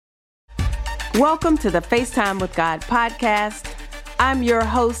Welcome to the FaceTime with God podcast. I'm your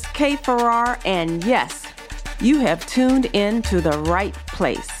host, Kay Farrar, and yes, you have tuned in to the right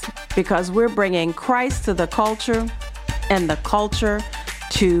place because we're bringing Christ to the culture and the culture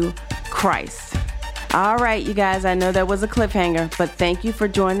to Christ. All right, you guys, I know that was a cliffhanger, but thank you for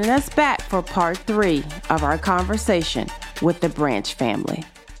joining us back for part 3 of our conversation with the Branch family.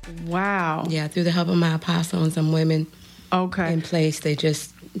 Wow. Yeah, through the help of my apostle and some women in place, they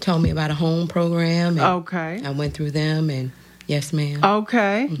just told me about a home program. And I went through them, and yes, ma'am.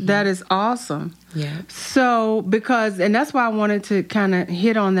 Okay, That is awesome. Yeah. So, and that's why I wanted to kind of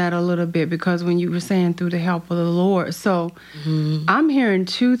hit on that a little bit, because when you were saying through the help of the Lord, so I'm hearing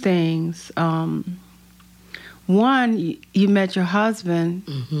two things. One, you met your husband,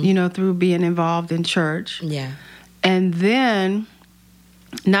 through being involved in church. Yeah. And then,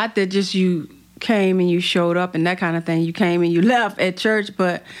 not that just you came and you showed up and that kind of thing. You came and you left at church,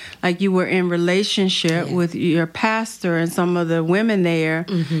 but like you were in relationship with your pastor and some of the women there.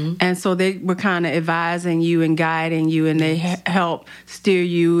 And so they were kind of advising you and guiding you, and they helped steer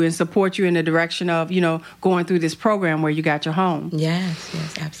you and support you in the direction of, going through this program where you got your home. Yes,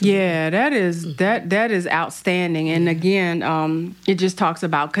 absolutely. Yeah, that is that is outstanding. And again, it just talks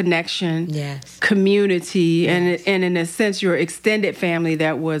about connection, community, and in a sense, your extended family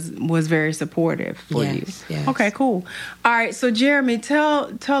that was very supportive for you. Yes. Okay, cool. All right, so Jeremy,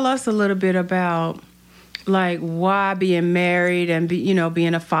 tell us a little bit about like why being married and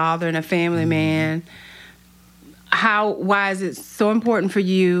being a father and a family man. Why is it so important for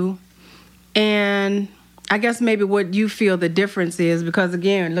you? And I guess maybe what you feel the difference is, because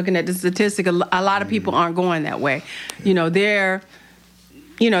again, looking at the statistic, a lot of people aren't going that way. They're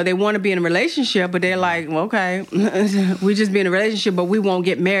they want to be in a relationship, but they're like, well, okay, we just be in a relationship, but we won't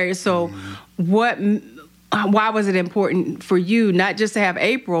get married. So why was it important for you not just to have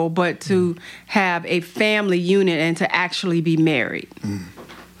April, but to have a family unit and to actually be married?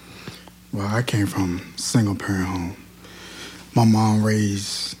 Well, I came from single parent home. My mom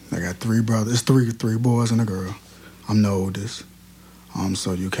raised, I got 3 brothers, three boys and a girl. I'm the oldest.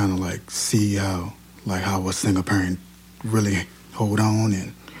 So you kind of like see how a single parent really hold on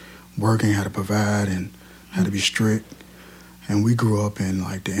and working, how to provide and how to be strict. And we grew up in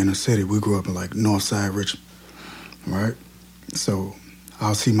like the inner city. We grew up in like North Side Richmond, right? So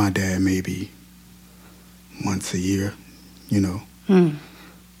I'll see my dad maybe once a year, But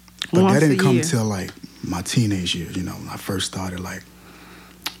that didn't come till like my teenage years, when I first started like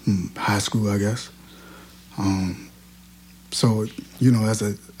high school, I guess. So, as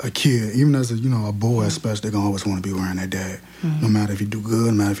a kid, even as a boy especially, they're going to always want to be around their dad. No matter if you do good,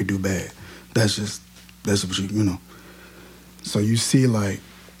 no matter if you do bad. That's what you. So you see like,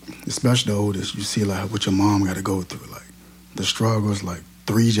 especially the oldest, you see like what your mom got to go through. Like the struggles, like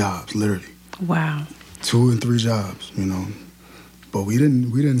 3 jobs, literally. Wow. 2 and 3 jobs, But we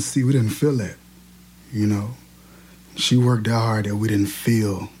didn't feel that, She worked out hard that we didn't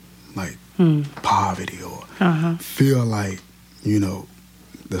feel like poverty or feel like,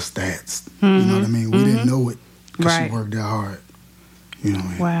 the stats. You know what I mean? We didn't know it because she worked out hard.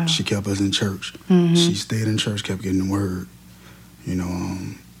 And she kept us in church. She stayed in church, kept getting the word.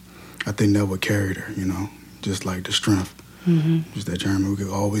 I think that what carried her, just like the strength. Just that Jeremy, we could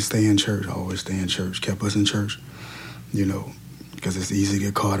always stay in church, kept us in church, because it's easy to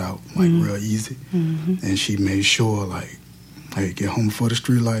get caught out, like real easy. And she made sure, like, hey, get home before the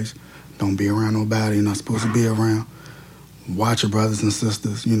street lights. Don't be around nobody you're not supposed to be around. Watch your brothers and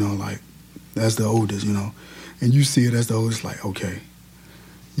sisters, like, that's the oldest, And you see it as the oldest, like, okay,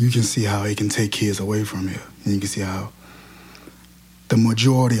 you can see how it can take kids away from you. And you can see how the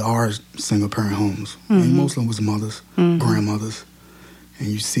majority are single-parent homes. And most of them was mothers, grandmothers. And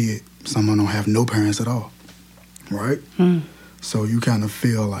you see it, some of them don't have no parents at all, right? So you kind of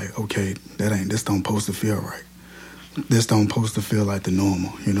feel like, okay, this don't supposed to feel right. This don't supposed to feel like the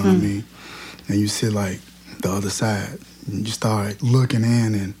normal, you know what I mean? And you see like the other side, and you start looking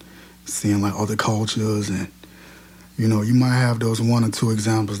in and seeing like other cultures, and you might have those 1 or 2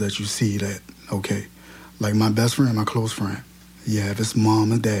 examples that you see that, okay, like my best friend, my close friend, he have his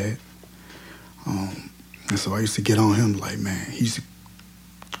mom and dad. And so I used to get on him like, man, he used to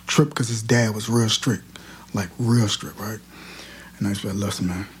trip because his dad was real strict, right? And I used to be like, listen,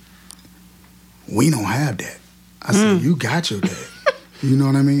 man, we don't have that. I said, you got your dad. You know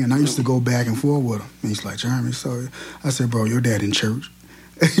what I mean? And I used to go back and forth with him. And he's like, Jeremy, sorry. I said, bro, your dad in church.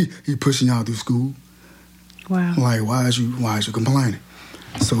 He pushing y'all through school. Wow. Like, why is you complaining?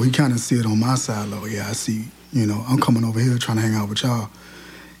 So he kind of see it on my side, like, yeah, I see, I'm coming over here trying to hang out with y'all.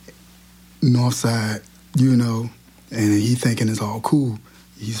 North side, and he thinking it's all cool.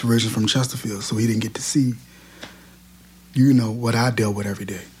 he's originally from Chesterfield, so he didn't get to see, you know, what I dealt with every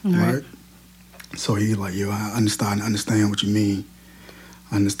day, right? So he like, yo, I understand what you mean.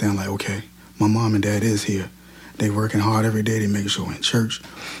 I understand, like, okay, my mom and dad is here. They working hard every day. They making sure we're in church.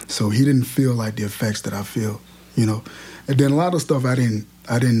 So he didn't feel like the effects that I feel, you know. And then a lot of stuff I didn't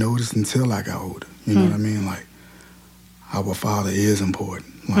notice until I got older. You know what I mean? Like, our father is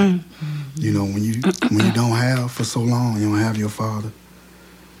important. Like, you know, when you don't have for so long, you don't have your father.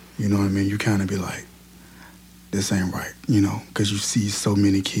 You know what I mean? You kind of be like, this ain't right. You know, because you see so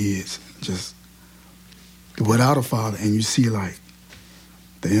many kids just without a father, and you see like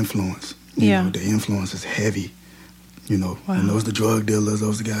the influence. You know, the influence is heavy. You know, and those the drug dealers,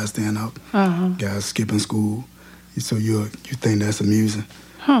 those the guys staying up, guys skipping school. So you think that's amusing.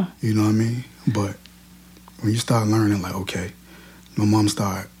 You know what I mean? But when you start learning, like, okay, my mom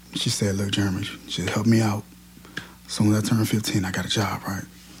she said, look, Jeremy, she helped me out. As soon as I turned 15, I got a job, right?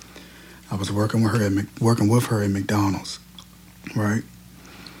 I was working with her at McDonald's, right?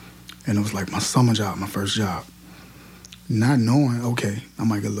 And it was like my summer job, my first job. Not knowing, okay, I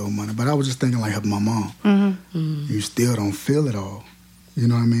might get a little money, but I was just thinking like helping my mom. You still don't feel it all. You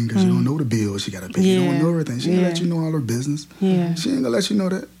know what I mean? Because you don't know the bills she got to pay. You don't know everything. She ain't let you know all her business. She ain't going to let you know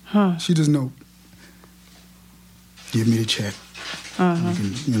that. She just know, give me the check.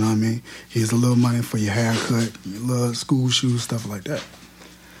 You know what I mean? Here's a little money for your haircut, your little school shoes, stuff like that.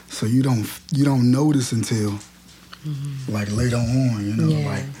 So you don't notice until like later on, you know,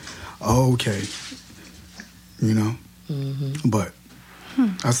 like, oh, okay, you know. But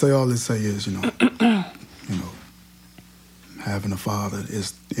I say all this is, you know, having a father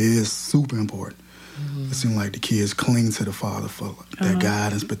is super important. It seems like the kids cling to the father for that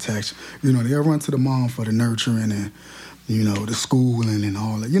guidance, protection. You know, they run to the mom for the nurturing and, you know, the schooling and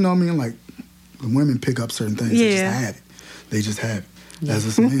all that. You know what I mean? Like, the women pick up certain things. They just have it. They just have it.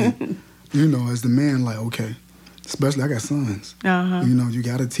 As a man, you know, as the man, like, okay, especially I got sons. You know, you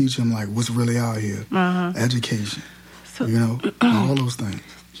got to teach them, like, what's really out here. Education, so, you know, all those things.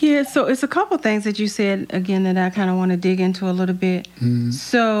 Yeah, so it's a couple things that you said, again, that I kind of want to dig into a little bit.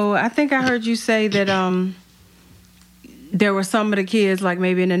 So I think I heard you say that there were some of the kids, like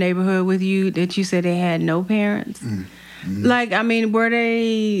maybe in the neighborhood with you, that you said they had no parents. Like, I mean, were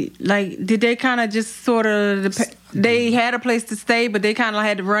they, like, did they kind of just sort of, they had a place to stay, but they kind of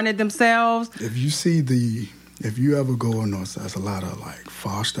had to run it themselves? If you ever go in those, there's a lot of, like,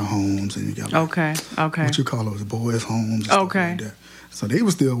 foster homes, and you got, like, what you call those, boys' homes and stuff like that. So we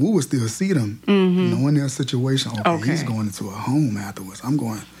would still see them, knowing their situation. Okay, he's going into a home afterwards. I'm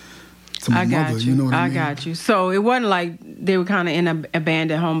going to my mother. You know what I mean? I got you. So it wasn't like they were kind of in an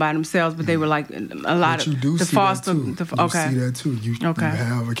abandoned home by themselves, but they were like a lot of the foster. You see that too. You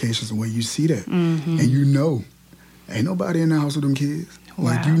have occasions where you see that, and you know, ain't nobody in the house with them kids.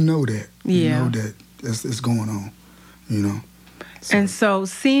 Like, you know that. You know that it's going on. You know. And so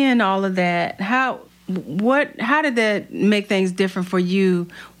seeing all of that, how did that make things different for you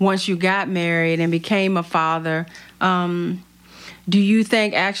once you got married and became a father? Do you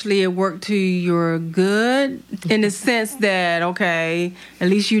think actually it worked to your good in the sense that, okay, at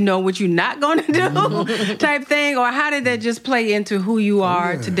least you know what you're not going to do type thing? Or how did that just play into who you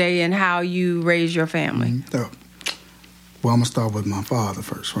are today and how you raise your family? Well, I'm going to start with my father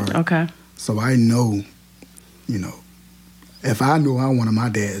first, right? Okay. So I know, you know, if I knew I wanted my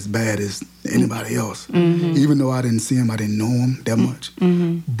dad as bad as anybody else, even though I didn't see him, I didn't know him that much,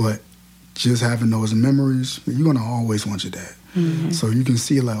 but just having those memories, you're going to always want your dad. So you can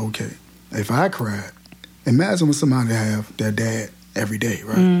see, like, okay, if I cried, imagine when somebody have their dad every day,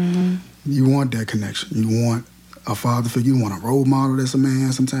 right? You want that connection. You want a father figure. You want a role model that's a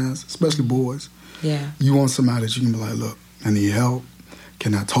man sometimes, especially boys. Yeah. You want somebody that you can be like, look, I need help.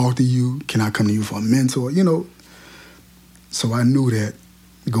 Can I talk to you? Can I come to you for a mentor? You know. So I knew that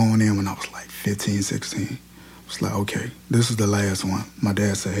going in when I was like 15, 16. I was like, okay, this is the last one. My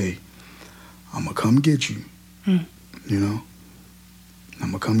dad said, hey, I'm going to come get you, you know. I'm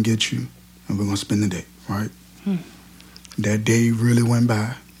going to come get you, and we're going to spend the day, right? That day really went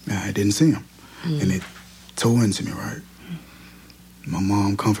by, and I didn't see him. And it tore into me, right? My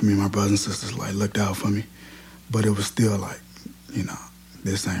mom come for me, my brothers and sisters, like, looked out for me. But it was still like, you know,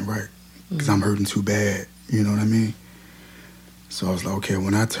 this ain't right, because I'm hurting too bad, you know what I mean? So I was like, okay,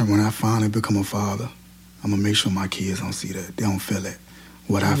 when I finally become a father, I'm going to make sure my kids don't see that. They don't feel that,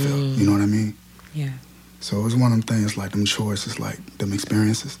 what I felt. You know what I mean? Yeah. So it was one of them things, like them choices, like them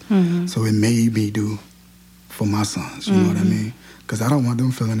experiences. So it made me do for my sons, you know what I mean? Because I don't want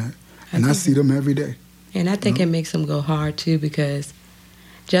them feeling that. And I see them every day. And I think it makes them go hard, too, because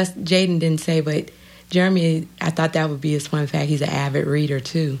just Jaden didn't say, but Jeremy, I thought that would be his fun fact. He's an avid reader,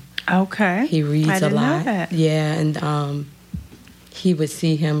 too. Okay. He reads I didn't a lot. know that. Yeah, and he would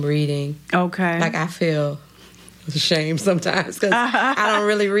see him reading. Okay. Like, I feel ashamed sometimes because I don't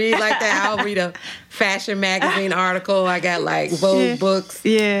really read like that. I'll read a fashion magazine article. I got, like, Vogue books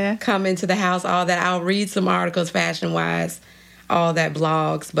come into the house, all that. I'll read some articles fashion-wise, all that,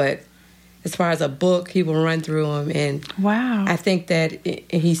 blogs, but as far as a book, he will run through them. And wow. I think that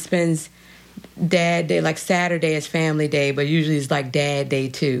he spends Dad Day, like Saturday is family day, but usually it's like Dad Day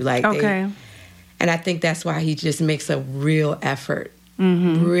too. Like and I think that's why he just makes a real effort,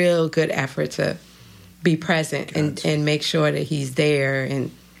 real good effort to be present and make sure that he's there.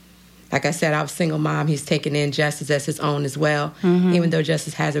 And like I said, I was a single mom. He's taken in Justice as his own as well, even though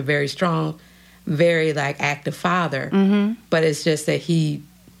Justice has a very strong, very like active father. But it's just that he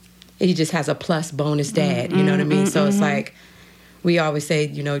just has a plus bonus dad. You know what I mean? So it's like we always say,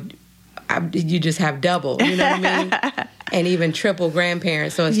 you know, you just have double, you know what I mean? And even triple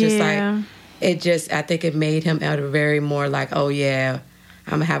grandparents. So it's just like, I think it made him out of very more like, oh yeah,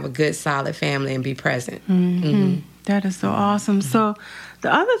 I'm going to have a good, solid family and be present. That is so awesome. So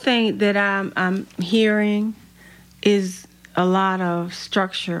the other thing that I'm hearing is a lot of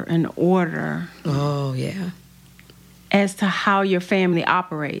structure and order. Oh, yeah. As to how your family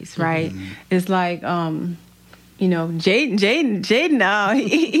operates, right? It's like, you know, Jaden,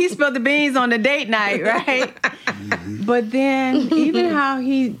 he spilled the beans on the date night, right? But then even how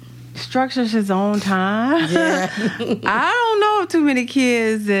he structures his own time. I don't know of too many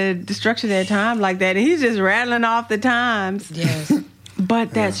kids that structure their time like that. And he's just rattling off the times. Yes.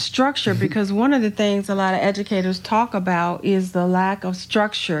 But that structure, because one of the things a lot of educators talk about is the lack of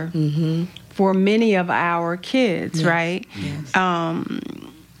structure for many of our kids, right? Yes.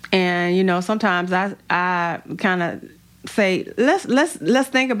 And you know, sometimes I kind of say, let's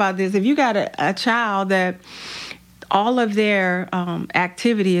think about this. If you got a child that all of their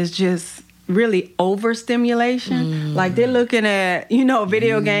activity is just really overstimulation, like they're looking at, you know,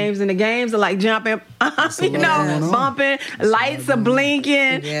 video games, and the games are like jumping, you know, bumping, lights are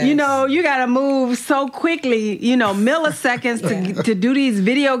blinking, you know, you got to move so quickly, you know, milliseconds to do these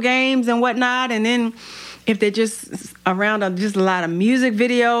video games and whatnot. And then if they're just around just a lot of music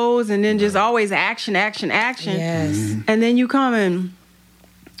videos, and then just always action, and then you come and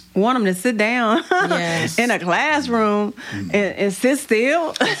want them to sit down in a classroom and sit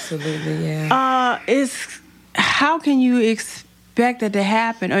still. Absolutely, yeah. It's how can you expect that to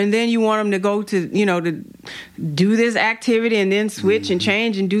happen? And then you want them to go to, you know, to do this activity and then switch and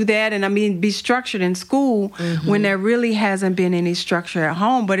change and do that. And I mean, be structured in school when there really hasn't been any structure at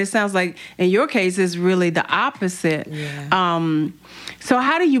home. But it sounds like in your case, it's really the opposite. So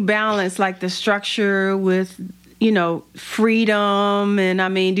how do you balance like the structure with, you know, freedom? And I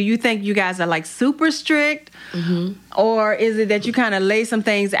mean, do you think you guys are like super strict, or is it that you kind of lay some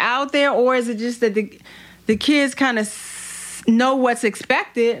things out there, or is it just that the kids kind of know what's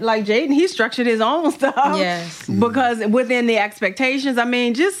expected? Like Jaden, he structured his own stuff because within the expectations. I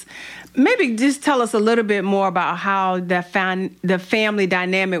mean, maybe tell us a little bit more about how the family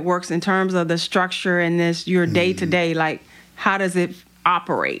dynamic works in terms of the structure and your day to day. Like, how does it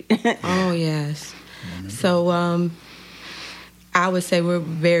operate? Oh yes. So I would say we're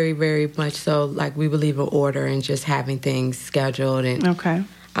very, very much so like we believe in order and just having things scheduled. And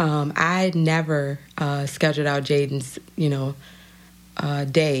I never scheduled out Jaden's, you know,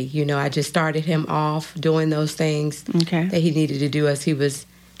 day. You know, I just started him off doing those things that he needed to do as he was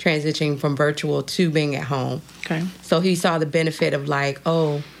transitioning from virtual to being at home. So he saw the benefit of like,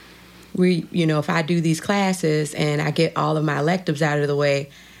 oh, you know, if I do these classes and I get all of my electives out of the way,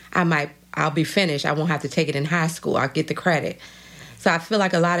 I'll be finished. I won't have to take it in high school. I'll get the credit. So I feel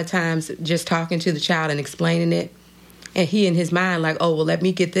like a lot of times just talking to the child and explaining it, and he in his mind like, oh, well, let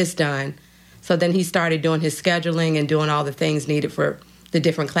me get this done. So then he started doing his scheduling and doing all the things needed for the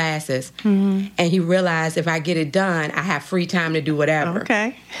different classes. And he realized if I get it done, I have free time to do whatever.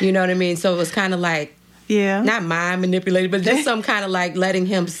 You know what I mean? So it was kind of like, not mind manipulated, but just some kind of like letting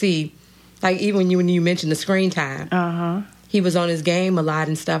him see, like even when you mentioned the screen time. He was on his game a lot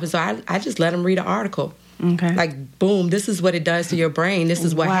and stuff. And so I just let him read an article. Like, boom, this is what it does to your brain. This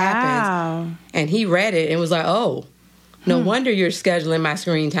is what happens. And he read it and was like, oh, no wonder you're scheduling my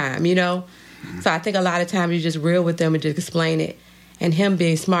screen time, you know? So I think a lot of times you just real with them and just explain it. And him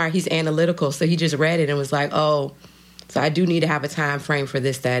being smart, he's analytical. So he just read it and was like, oh, so I do need to have a time frame for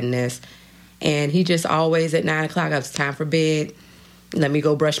this, that, and this. And he just always at 9 o'clock, it's time for bed. Let me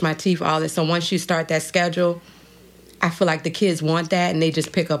go brush my teeth, all this. So once you start that schedule, I feel like the kids want that, and they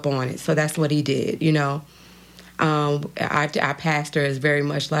just pick up on it. So that's what he did, you know. Our pastor is very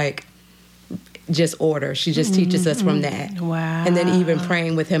much like, just order. She just teaches us from that. Wow. And then even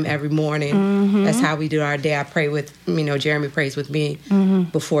praying with him every morning. That's how we do our day. I pray with, Jeremy prays with me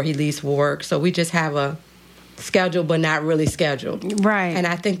before he leaves for work. So we just have a schedule, but not really scheduled. Right. And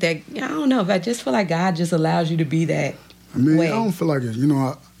I think that, I don't know, I just feel like God just allows you to be that way. I don't feel like it.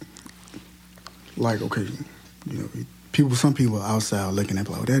 Okay, some people outside looking at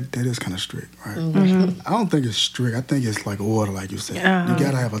like, that is kind of strict, right? I don't think it's strict. I think it's like order, like you said. You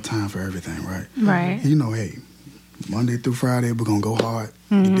got to have a time for everything, right? Right. Hey, Monday through Friday, we're going to go hard,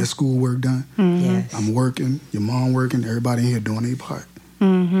 get this schoolwork done. Yes. I'm working, your mom working, everybody in here doing their part.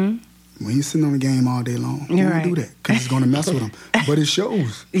 When he's sitting on the game all day long, you don't do that because it's going to mess with them. But it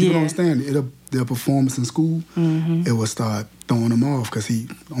shows. People don't understand. Their performance in school, it will start throwing them off because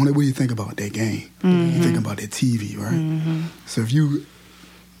only way you think about that game. You think about that TV, right? So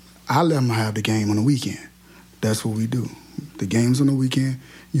I let them have the game on the weekend. That's what we do. The game's on the weekend.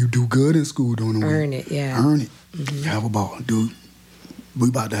 You do good in school during the week. Earn it, yeah. Earn it. Have a ball. Dude, we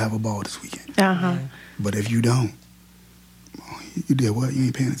about to have a ball this weekend. But if you don't, you did what? You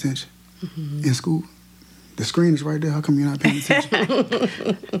ain't paying attention. In school, the screen is right there. How come you're not paying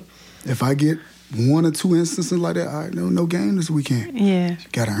attention? If I get 1 or 2 instances like that, all right, no game this weekend. Yeah. You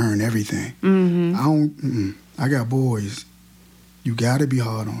got to earn everything. I got boys. You got to be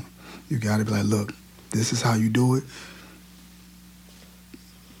hard on them. You got to be like, look, this is how you do it.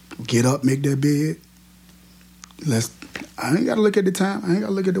 Get up, make that bed. I ain't got to look at the time. I ain't got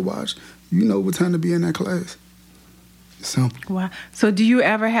to look at the watch. You know what time to be in that class. Simple. Wow. So do you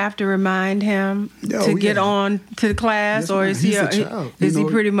ever have to remind him to get on to the class, or is he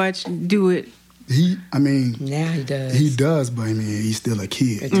pretty much do it? Now he does. He does, but he's still a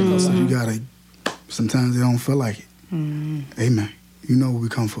kid. So you gotta. Sometimes they don't feel like it. Hey man, you know what we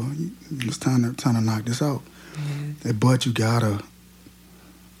come for. It's time to knock this out. But you gotta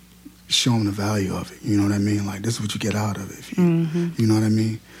show them the value of it. You know what I mean? Like this is what you get out of it. You know what I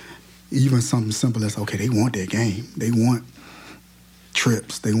mean? Even something simple as, okay, they want their game. They want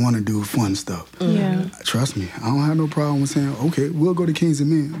trips. They want to do fun stuff. Yeah. Trust me, I don't have no problem with saying, okay, we'll go to Kings and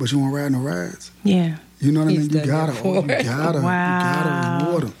Men, but you won't ride no rides. Yeah. You know what I mean? You gotta reward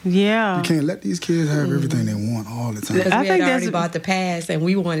them. Yeah. You can't let these kids have everything they want all the time. Because we had already bought the pass and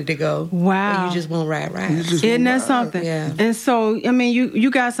we wanted to go. Wow. You just won't ride rides. Isn't that something? Yeah. And so, you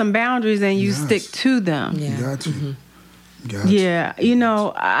got some boundaries and you stick to them. Yeah. You got to. Yeah,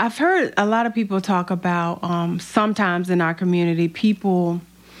 I've heard a lot of people talk about sometimes in our community, people,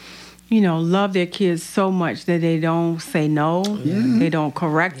 love their kids so much that they don't say no, they don't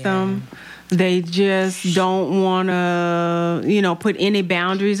correct them, they just don't want to, put any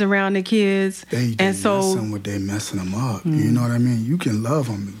boundaries around the kids. They messing them up. You know what I mean? You can love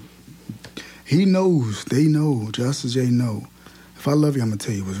them. He knows, they know, just as they know. If I love you, I'm going to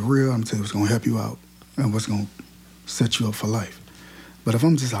tell you what's real, I'm going to tell you what's going to help you out and what's going to set you up for life. But if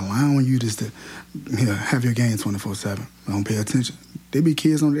I'm just allowing you just to have your game 24/7, I don't pay attention. They be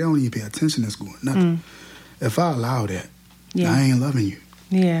kids they don't even pay attention in school, nothing. If I allow that, I ain't loving you.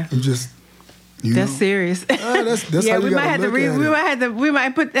 Yeah. You just, that's serious. That's how you gotta look at it. We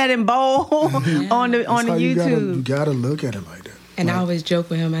might put that in bold on the YouTube. You gotta look at it like that. And I always joke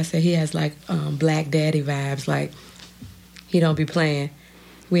with him. I say he has like black daddy vibes. Like he don't be playing.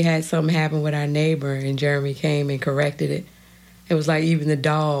 We had something happen with our neighbor, and Jeremy came and corrected it. It was like even the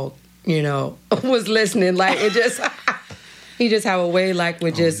dog, was listening. Like it just, he just have a way like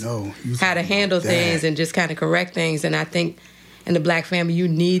with just how to handle things and just kind of correct things. And I think in the black family, you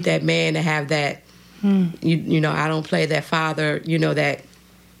need that man to have that. I don't play that father. That.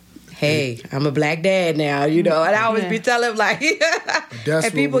 Hey, I'm a black dad now. And I always be telling him like,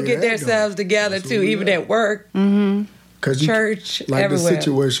 and people get themselves together too, even at work. Church, like everywhere. The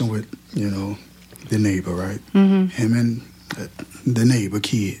situation with, the neighbor, right? Him and the neighbor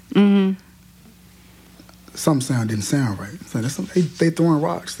kid. Some sound didn't sound right. So they throwing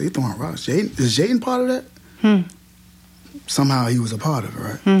rocks. Is Jaden part of that? Somehow he was a part of it,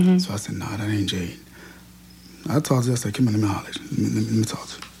 right? So I said, nah, that ain't Jaden. I talked to him. I said, come on, let me holler. Let me talk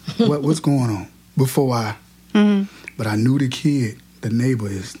to you. What's going on? Before I... But I knew the kid. The neighbor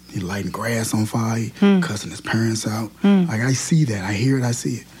he lighting grass on fire, he cussing his parents out. Like I see that, I hear it, I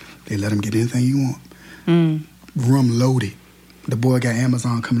see it. They let him get anything you want. Room loaded. The boy got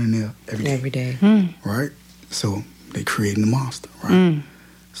Amazon coming in there every day. Right? So they creating the monster, right?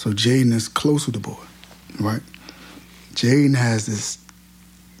 So Jaden is close with the boy, right? Jaden has this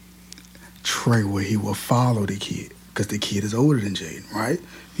trait where he will follow the kid because the kid is older than Jaden, right?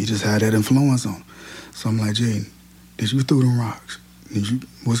 He just had that influence on him. So I'm like, Jaden, did you throw them rocks?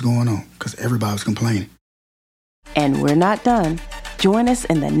 What's going on? Because everybody's complaining. And we're not done. Join us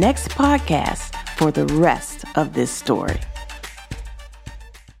in the next podcast for the rest of this story.